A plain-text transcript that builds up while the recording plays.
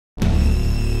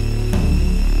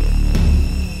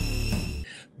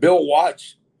Bill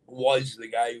Watts was the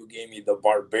guy who gave me the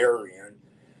Barbarian.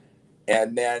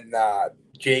 And then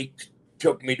Jake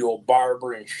took me to a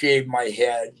barber and shaved my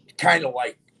head, kind of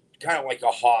like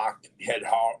a Hawk had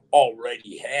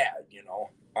already had, you know.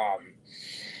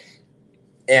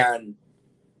 And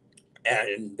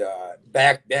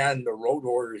back then the Road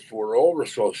Warriors were over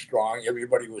so strong.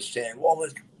 Everybody was saying, well,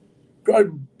 let's try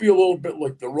to be a little bit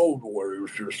like the Road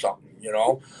Warriors or something, you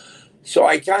know. So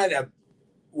I kind of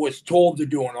was told to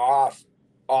do an off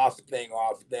thing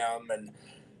off them,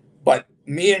 but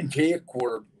me and Jake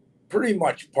were pretty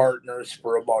much partners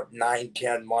for about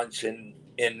 9-10 months in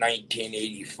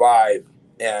 1985,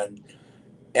 and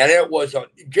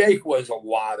Jake was a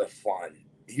lot of fun.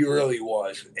 He really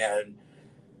was, and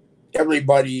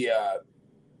everybody,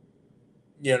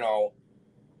 you know,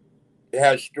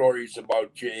 has stories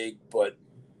about Jake. But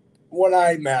when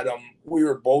I met him, we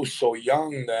were both so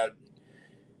young that,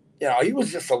 you know, he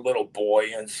was just a little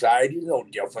boy inside. He's no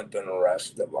different than the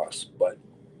rest of us. But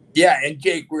yeah, and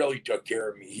Jake really took care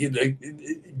of me.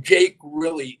 Jake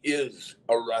really is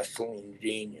a wrestling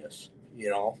genius, you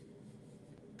know.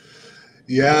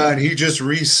 Yeah, and he just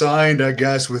re-signed, I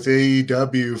guess, with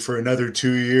AEW for another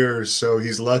 2 years. So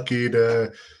he's lucky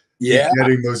to be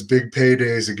getting those big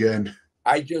paydays again.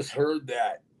 I just heard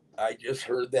that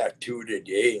too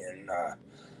today, and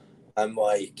I'm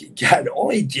like, God,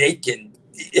 only Jake can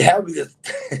have this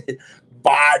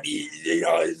body. You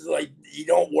know, it's like you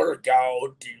don't work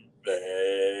out.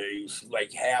 He's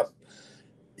like half,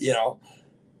 you know.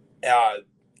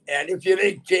 And if you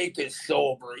think Jake is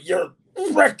sober, you're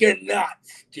freaking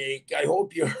nuts, Jake. I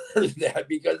hope you heard that,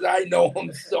 because I know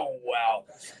him so well.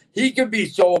 He can be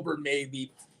sober,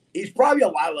 maybe. He's probably a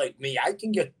lot like me. I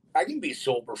can be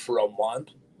sober for a month,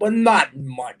 but not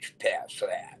much past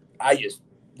that. I just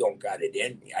don't got it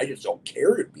in me. I just don't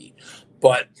care to be.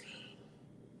 But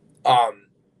I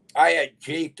had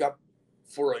Jake up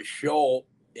for a show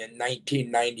in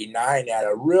 1999 at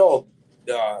a real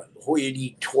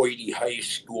hoity-toity high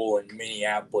school in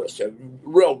Minneapolis, a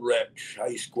real rich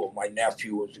high school. My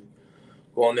nephew was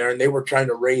going there, and they were trying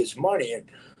to raise money. And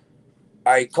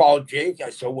I called Jake.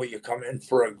 I said, will you come in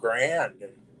for $1,000?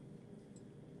 And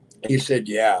he said,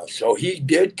 yeah. So he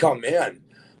did come in,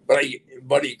 but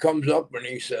he comes up and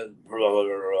he said,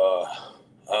 brother,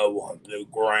 I want the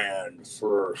 $1,000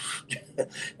 first.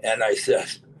 And I said,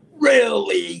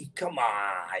 really? Come on.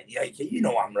 You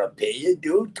know I'm going to pay you,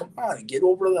 dude. Come on, get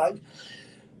over that.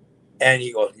 And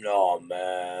he goes, no,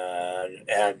 man.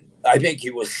 And I think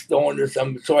he was stoned or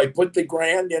something. So I put the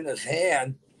 $1,000 in his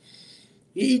hand.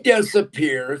 He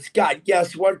disappears. God,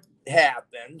 guess what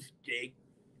happens? Jake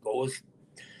goes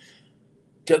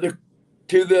to the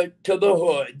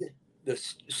hood,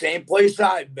 the same place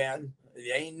I've been.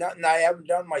 It ain't nothing I haven't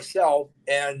done myself,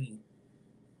 and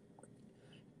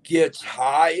gets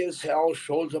high as hell,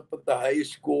 shows up at the high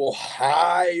school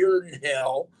higher than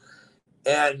hell.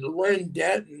 And Lynn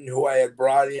Denton, who I had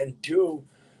brought in too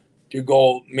to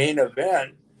go main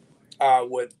event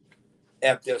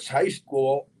at this high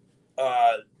school,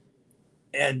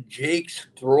 and Jake's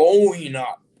throwing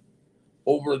up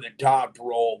over the top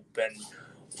rope, and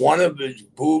one of his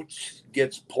boots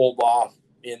gets pulled off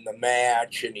in the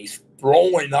match, and he's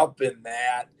throwing up in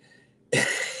that.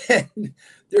 And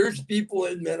there's people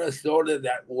in Minnesota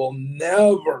that will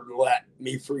never let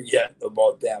me forget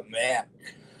about that match.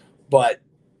 But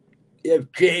if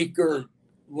Jake or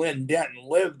Lynn Denton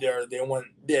lived there, they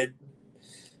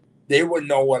would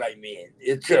know what I mean.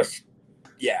 It's just,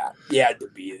 yeah, you had to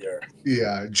be there.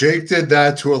 Yeah, Jake did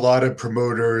that to a lot of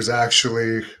promoters,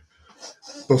 actually,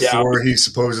 before he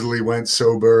supposedly went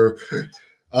sober.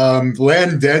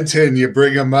 Len Denton, you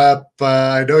bring him up.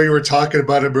 I know you were talking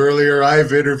about him earlier.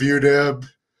 I've interviewed him.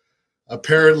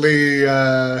 Apparently,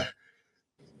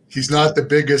 he's not the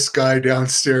biggest guy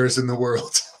downstairs in the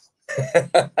world.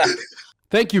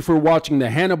 Thank you for watching the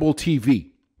Hannibal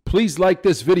TV. Please like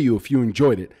this video if you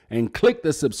enjoyed it, and click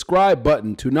the subscribe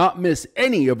button to not miss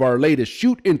any of our latest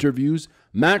shoot interviews,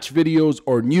 match videos,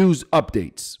 or news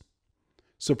updates.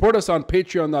 Support us on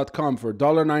patreon.com for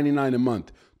 $1.99 a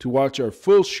month to watch our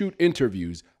full shoot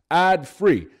interviews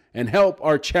ad-free and help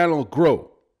our channel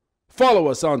grow. Follow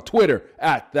us on Twitter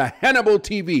at the Hannibal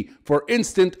TV for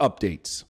instant updates.